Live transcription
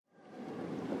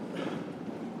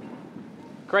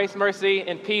Grace, mercy,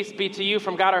 and peace be to you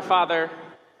from God our Father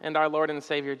and our Lord and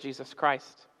Savior Jesus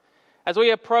Christ. As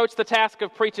we approach the task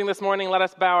of preaching this morning, let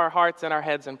us bow our hearts and our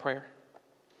heads in prayer.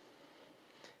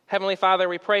 Heavenly Father,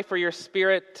 we pray for your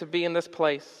Spirit to be in this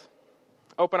place.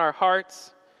 Open our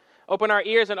hearts, open our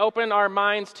ears, and open our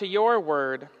minds to your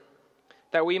word,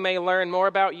 that we may learn more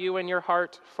about you and your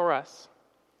heart for us.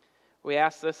 We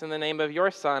ask this in the name of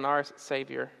your Son, our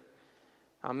Savior.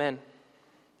 Amen.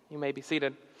 You may be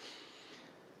seated.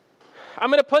 I'm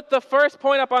going to put the first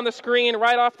point up on the screen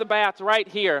right off the bat, right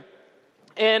here.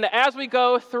 And as we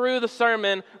go through the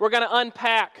sermon, we're going to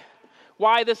unpack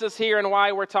why this is here and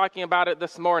why we're talking about it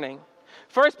this morning.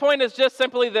 First point is just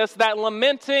simply this, that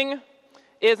lamenting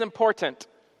is important.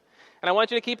 And I want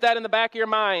you to keep that in the back of your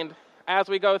mind as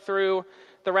we go through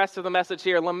the rest of the message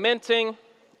here. Lamenting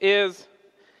is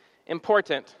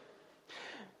important.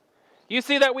 You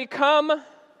see that we come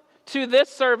to this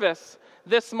service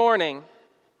this morning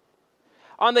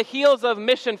on the heels of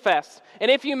Mission Fest.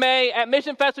 And if you may, at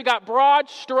Mission Fest we got broad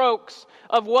strokes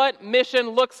of what mission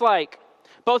looks like,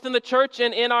 both in the church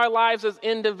and in our lives as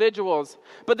individuals.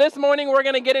 But this morning we're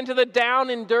going to get into the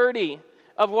down and dirty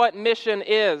of what mission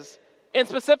is, and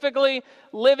specifically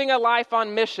living a life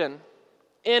on mission.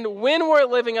 And when we're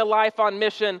living a life on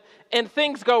mission and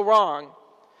things go wrong,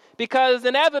 because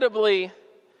inevitably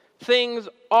things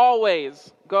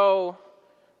always go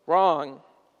wrong.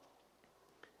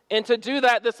 And to do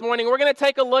that this morning, we're going to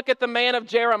take a look at the man of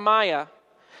Jeremiah.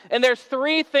 And there's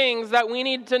three things that we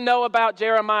need to know about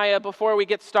Jeremiah before we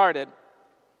get started.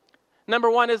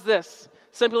 Number one is this,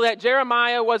 simply that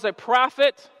Jeremiah was a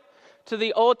prophet to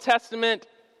the Old Testament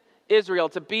Israel,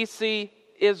 to BC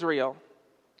Israel.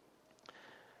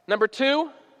 Number two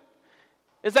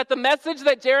is that the message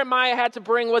that Jeremiah had to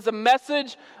bring was a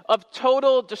message of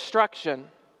total destruction.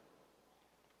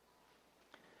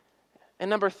 And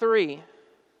number three,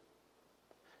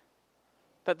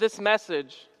 that this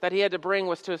message that he had to bring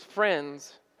was to his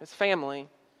friends, his family,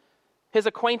 his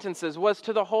acquaintances, was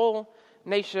to the whole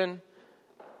nation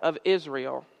of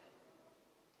Israel.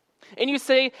 And you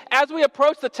see, as we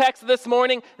approach the text this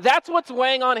morning, that's what's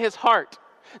weighing on his heart.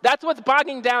 That's what's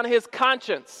bogging down his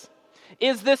conscience,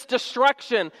 is this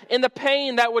destruction and the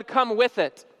pain that would come with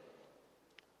it.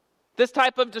 This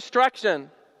type of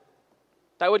destruction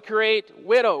that would create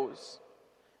widows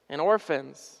and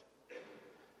orphans.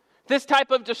 This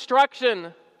type of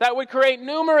destruction that would create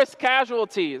numerous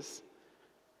casualties.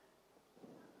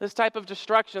 This type of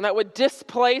destruction that would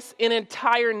displace an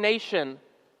entire nation.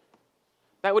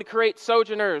 That would create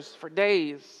sojourners for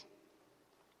days.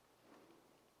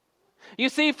 You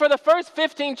see, for the first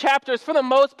 15 chapters, for the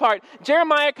most part,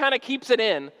 Jeremiah kind of keeps it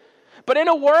in. But in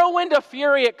a whirlwind of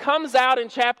fury, it comes out in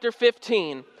chapter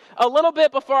 15, a little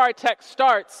bit before our text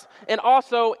starts, and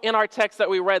also in our text that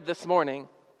we read this morning.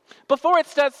 Before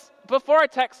our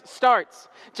text starts,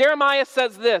 Jeremiah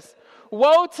says this,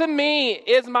 "Woe to me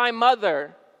is my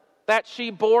mother, that she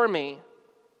bore me."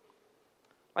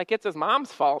 Like it's his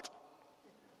mom's fault.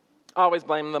 Always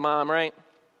blame the mom, right?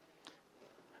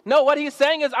 No, what he's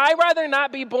saying is, I'd rather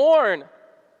not be born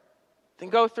than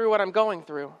go through what I'm going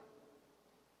through.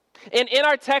 And in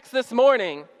our text this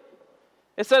morning,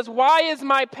 it says, "Why is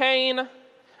my pain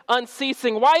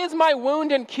unceasing? Why is my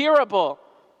wound incurable?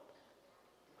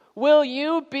 Will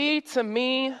you be to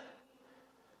me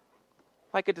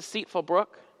like a deceitful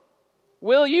brook?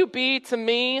 Will you be to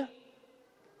me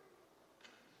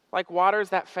like waters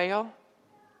that fail?"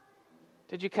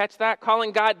 Did you catch that?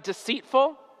 Calling God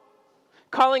deceitful?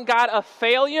 Calling God a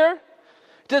failure?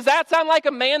 Does that sound like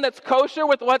a man that's kosher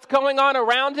with what's going on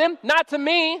around him? Not to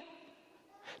me.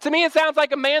 To me, it sounds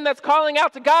like a man that's calling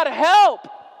out to God, "Help!"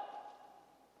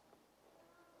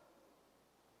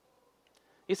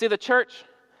 You see, the church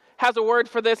has a word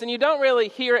for this, and you don't really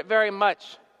hear it very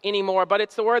much anymore, but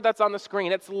it's the word that's on the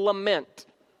screen. It's lament.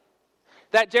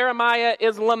 That Jeremiah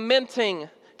is lamenting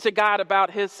to God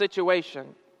about his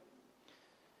situation.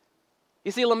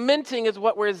 You see, lamenting is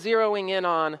what we're zeroing in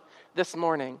on this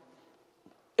morning.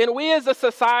 And we as a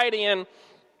society, and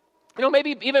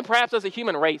maybe even perhaps as a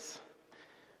human race,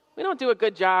 we don't do a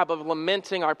good job of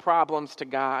lamenting our problems to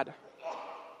God.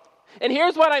 And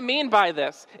here's what I mean by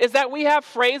this, is that we have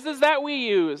phrases that we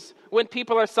use when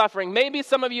people are suffering. Maybe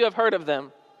some of you have heard of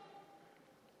them.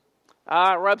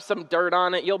 Rub some dirt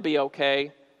on it, you'll be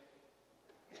okay.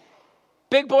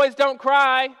 Big boys don't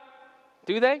cry,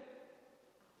 do they?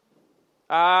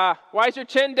 Why's your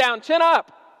chin down? Chin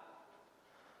up.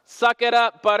 Suck it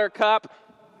up, buttercup.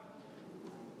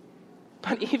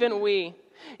 But even we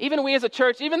as a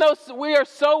church, even though we are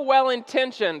so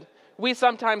well-intentioned, we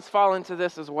sometimes fall into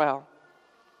this as well.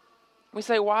 We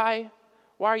say, why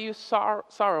Why are you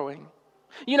sorrowing?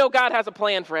 You know God has a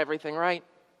plan for everything, right?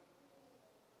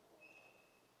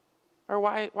 Or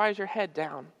why is your head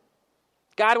down?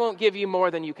 God won't give you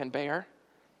more than you can bear.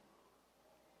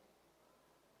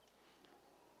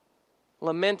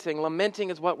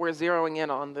 Lamenting is what we're zeroing in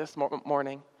on this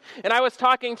morning. And I was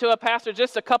talking to a pastor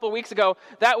just a couple weeks ago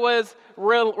that was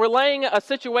relaying a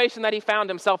situation that he found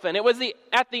himself in. It was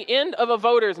at the end of a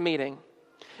voters meeting.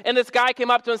 And this guy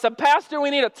came up to him and said, "Pastor, we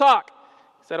need to talk."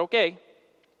 He said, "Okay."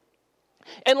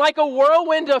 And like a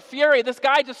whirlwind of fury, this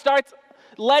guy just starts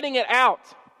letting it out.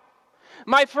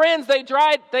 "My friends, they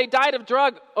died of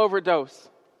drug overdose.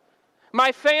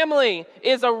 My family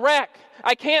is a wreck.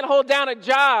 I can't hold down a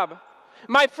job.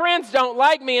 My friends don't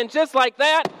like me." And just like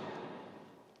that,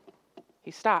 he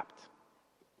stopped.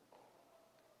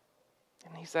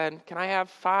 And he said, "Can I have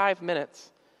 5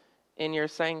 minutes in your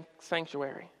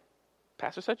sanctuary?"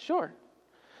 Pastor said, "Sure."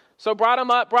 So brought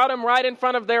him right in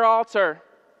front of their altar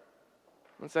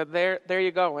and said, there you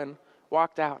go, and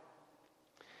walked out.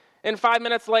 And 5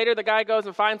 minutes later, the guy goes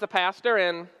and finds the pastor,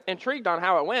 and intrigued on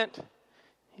how it went,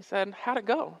 he said, "How'd it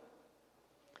go?"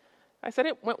 I said,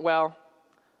 "It went well,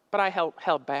 but I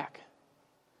held back."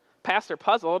 Pastor,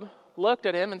 puzzled, looked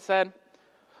at him and said,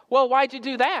 "Well, why'd you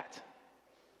do that?"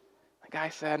 The guy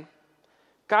said,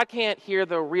 "God can't hear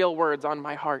the real words on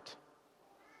my heart.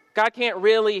 God can't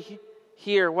really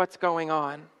hear what's going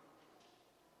on."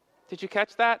 Did you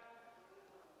catch that?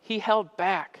 He held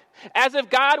back, as if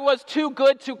God was too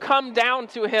good to come down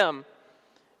to him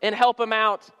and help him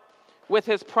out with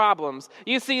his problems.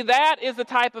 You see, that is the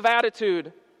type of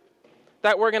attitude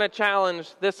that we're going to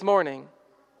challenge this morning.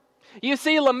 You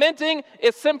see, lamenting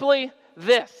is simply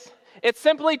this. It's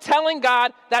simply telling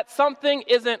God that something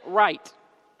isn't right.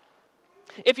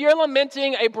 If you're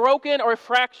lamenting a broken or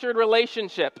fractured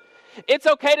relationship, it's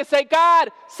okay to say,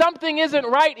 "God, something isn't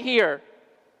right here."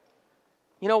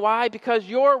 You know why? Because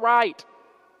you're right.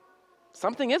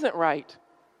 Something isn't right.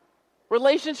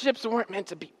 Relationships weren't meant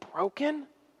to be broken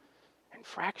and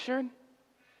fractured.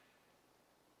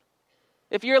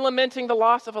 If you're lamenting the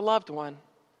loss of a loved one,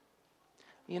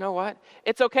 you know what?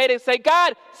 It's okay to say,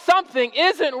 "God, something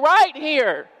isn't right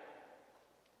here."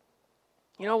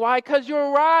 You know why? Because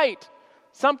you're right.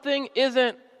 Something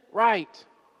isn't right.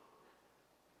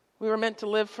 We were meant to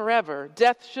live forever.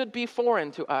 Death should be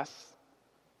foreign to us.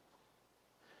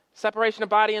 Separation of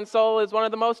body and soul is one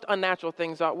of the most unnatural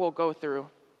things that we'll go through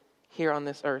here on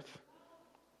this earth.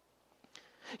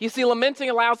 You see, lamenting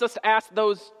allows us to ask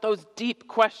those deep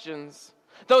questions,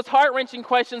 those heart-wrenching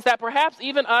questions that perhaps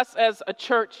even us as a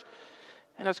church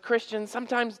and as Christians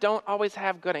sometimes don't always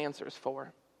have good answers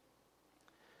for.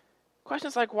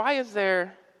 Questions like, why is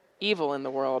there evil in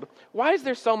the world? Why is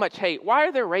there so much hate? Why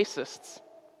are there racists?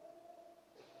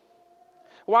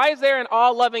 Why is there an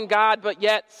all-loving God, but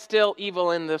yet still evil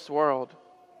in this world?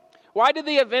 Why did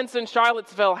the events in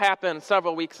Charlottesville happen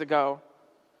several weeks ago?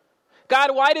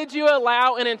 God, why did you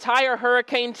allow an entire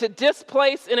hurricane to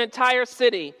displace an entire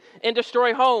city and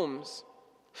destroy homes,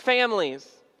 families,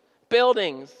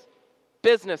 buildings,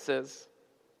 businesses?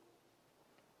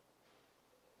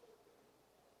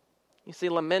 You see,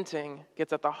 lamenting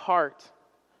gets at the heart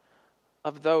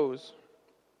of those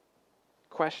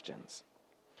questions.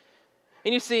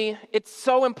 And you see, it's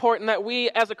so important that we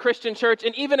as a Christian church,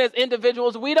 and even as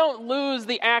individuals, we don't lose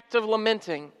the act of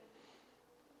lamenting.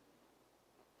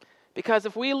 Because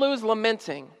if we lose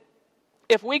lamenting,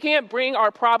 if we can't bring our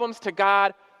problems to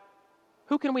God,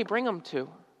 who can we bring them to?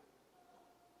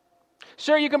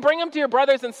 Sure, you can bring them to your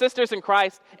brothers and sisters in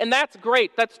Christ, and that's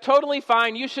great. That's totally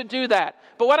fine. You should do that.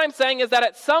 But what I'm saying is that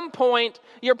at some point,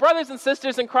 your brothers and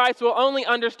sisters in Christ will only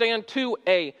understand to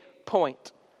a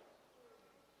point.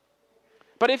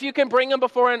 But if you can bring them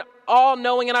before an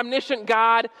all-knowing and omniscient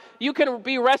God, you can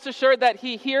be rest assured that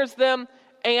He hears them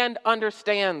and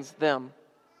understands them.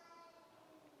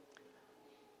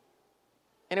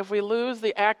 And if we lose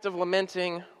the act of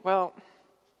lamenting, well,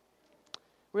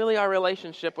 really our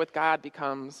relationship with God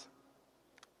becomes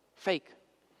fake,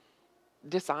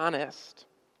 dishonest.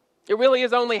 It really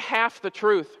is only half the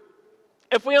truth.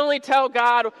 If we only tell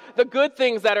God the good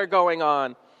things that are going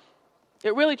on,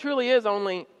 it really truly is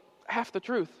only half the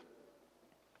truth.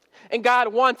 And God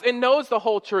wants and knows the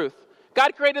whole truth.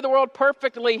 God created the world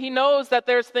perfectly. He knows that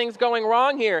there's things going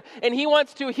wrong here, and He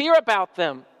wants to hear about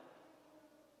them.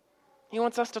 He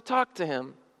wants us to talk to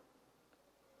Him.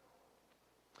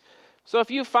 So if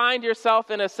you find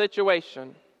yourself in a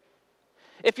situation,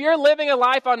 if you're living a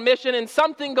life on mission and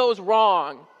something goes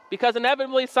wrong, because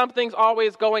inevitably something's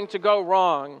always going to go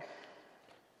wrong,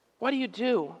 what do you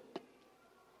do?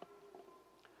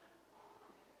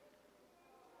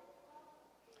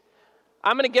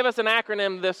 I'm going to give us an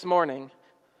acronym this morning.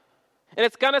 And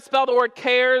it's going to spell the word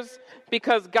cares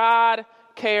because God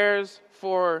cares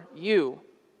for you.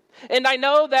 And I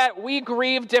know that we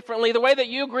grieve differently. The way that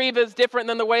you grieve is different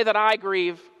than the way that I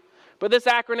grieve. But this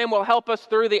acronym will help us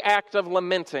through the act of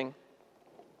lamenting.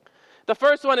 The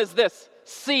first one is this: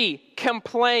 C,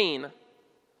 complain.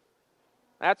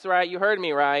 That's right, you heard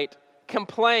me right.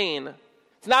 Complain.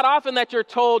 It's not often that you're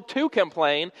told to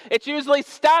complain. It's usually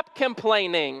stop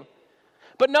complaining.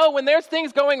 But no, when there's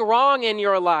things going wrong in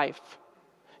your life,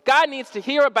 God needs to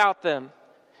hear about them.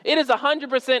 It is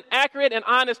 100% accurate and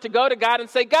honest to go to God and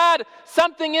say, God,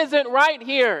 something isn't right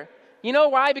here. You know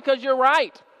why? Because you're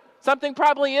right. Something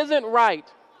probably isn't right.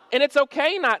 And it's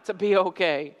okay not to be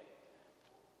okay.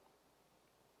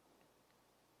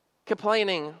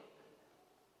 Complaining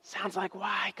sounds like,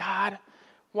 why, God?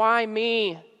 Why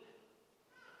me?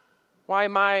 Why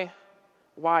my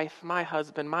wife, my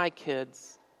husband, my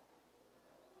kids?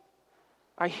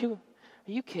 Are you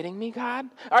kidding me, God?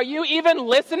 Are you even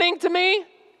listening to me?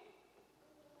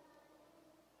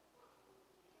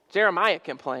 Jeremiah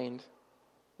complained.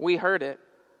 We heard it.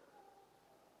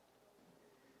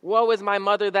 Woe is my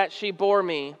mother that she bore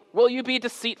me. Will you be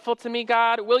deceitful to me,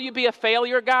 God? Will you be a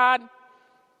failure, God?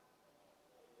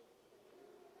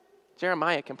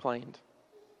 Jeremiah complained.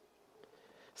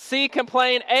 C,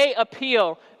 complain. A,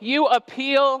 appeal. You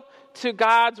appeal to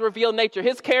God's revealed nature,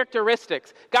 his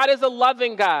characteristics. God is a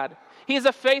loving God. He's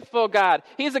a faithful God.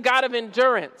 He's a God of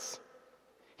endurance.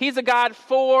 He's a God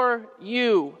for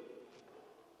you.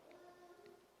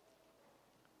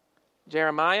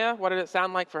 Jeremiah, what did it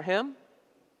sound like for him?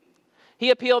 He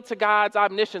appealed to God's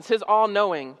omniscience, his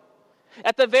all-knowing.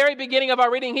 At the very beginning of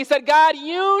our reading, he said, God,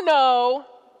 you know,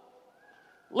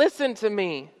 listen to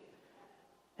me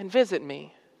and visit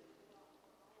me.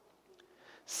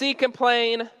 C,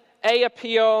 complain. A,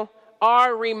 appeal.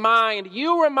 R, remind.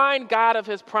 You remind God of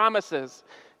his promises.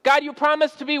 God, you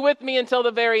promised to be with me until the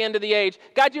very end of the age.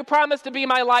 God, you promised to be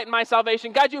my light and my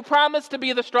salvation. God, you promised to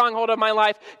be the stronghold of my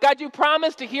life. God, you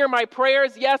promised to hear my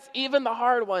prayers, yes, even the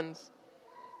hard ones.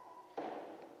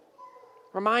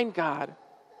 Remind God.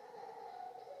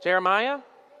 Jeremiah,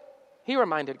 he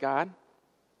reminded God.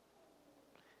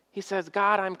 He says,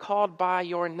 God, I'm called by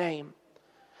your name.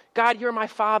 God, you're my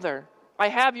Father. I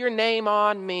have your name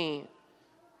on me.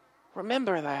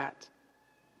 Remember that.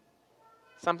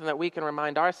 Something that we can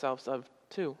remind ourselves of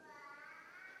too.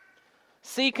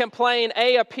 C, complain.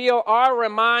 A, appeal. R,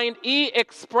 remind. E,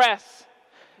 express.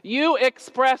 You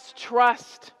express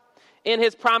trust in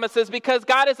his promises because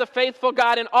God is a faithful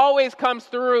God and always comes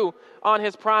through on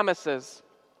his promises.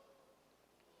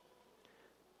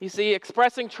 You see,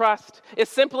 expressing trust is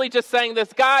simply just saying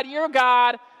this: God, you're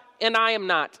God and I am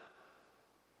not.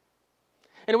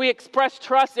 And we express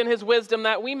trust in his wisdom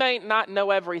that we may not know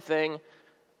everything,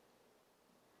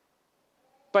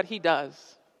 but he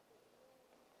does.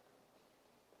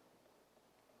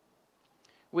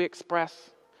 We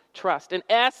express trust. And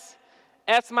S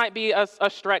might be a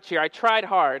stretch here. I tried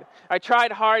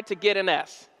hard to get an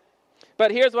S. But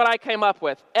here's what I came up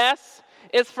with. S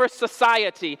is for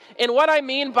society. And what I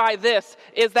mean by this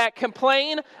is that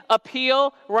complain,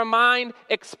 appeal, remind,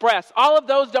 express. All of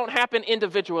those don't happen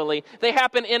individually. They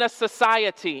happen in a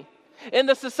society. And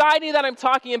the society that I'm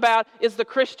talking about is the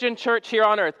Christian church here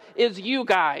on earth, is you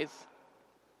guys.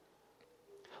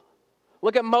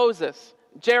 Look at Moses,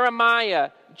 Jeremiah,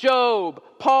 Job,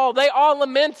 Paul. They all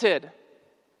lamented.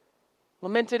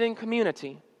 Lamented in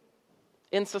community,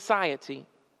 in society.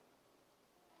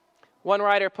 One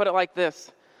writer put it like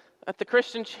this: that the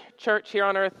Christian church here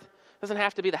on earth doesn't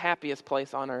have to be the happiest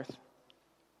place on earth,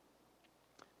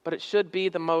 but it should be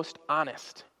the most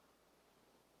honest.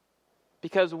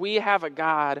 Because we have a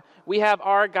God, we have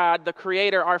our God, the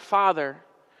Creator, our Father,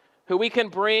 who we can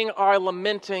bring our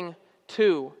lamenting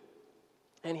to,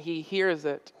 and he hears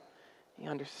it, he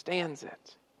understands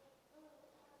it.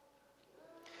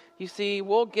 You see,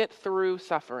 we'll get through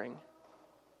suffering.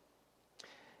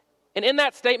 And in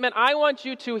that statement, I want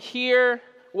you to hear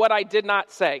what I did not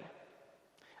say.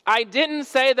 I didn't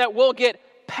say that we'll get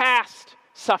past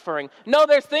suffering. No,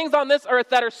 there's things on this earth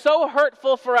that are so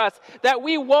hurtful for us that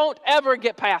we won't ever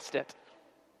get past it.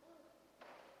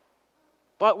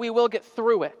 But we will get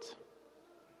through it.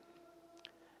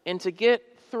 And to get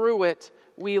through it,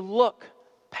 we look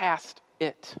past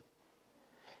it.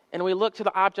 And we look to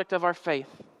the object of our faith.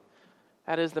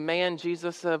 That is the man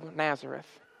Jesus of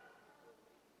Nazareth.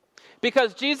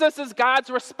 Because Jesus is God's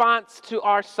response to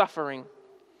our suffering.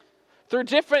 Through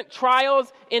different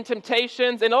trials and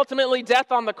temptations and ultimately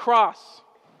death on the cross,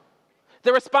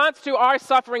 the response to our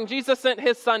suffering, Jesus sent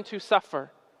his son to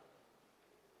suffer.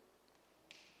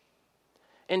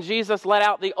 And Jesus let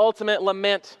out the ultimate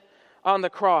lament on the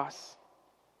cross.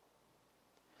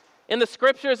 In the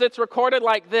scriptures, it's recorded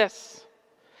like this: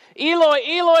 Eloi,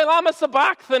 Eloi, lama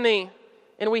sabachthani.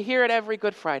 And we hear it every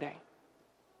Good Friday.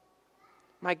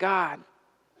 My God,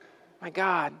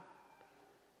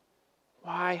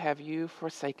 why have you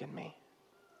forsaken me?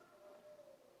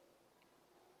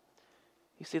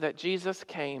 You see that Jesus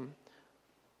came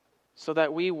so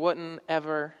that we wouldn't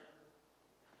ever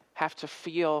have to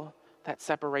feel that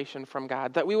separation from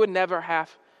God, that we would never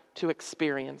have to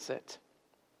experience it.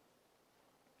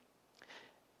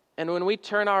 And when we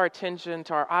turn our attention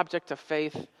to our object of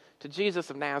faith, to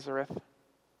Jesus of Nazareth,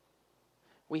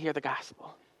 we hear the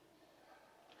gospel.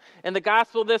 And the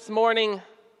gospel this morning,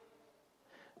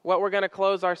 what we're going to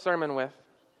close our sermon with,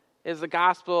 is the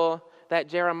gospel that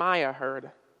Jeremiah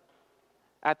heard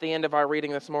at the end of our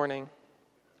reading this morning.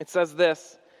 It says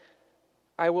this: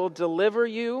 I will deliver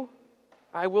you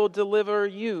out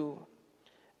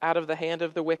of the hand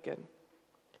of the wicked,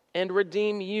 and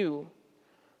redeem you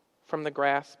from the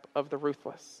grasp of the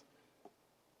ruthless.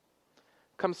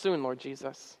 Come soon, Lord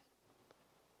Jesus.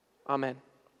 Amen.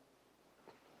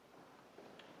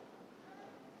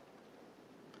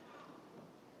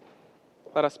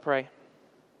 Let us pray.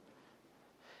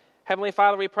 Heavenly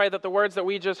Father, we pray that the words that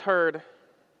we just heard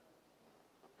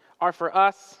are for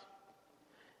us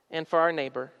and for our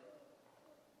neighbor.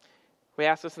 We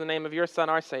ask this in the name of your Son,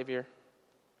 our Savior.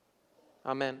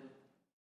 Amen.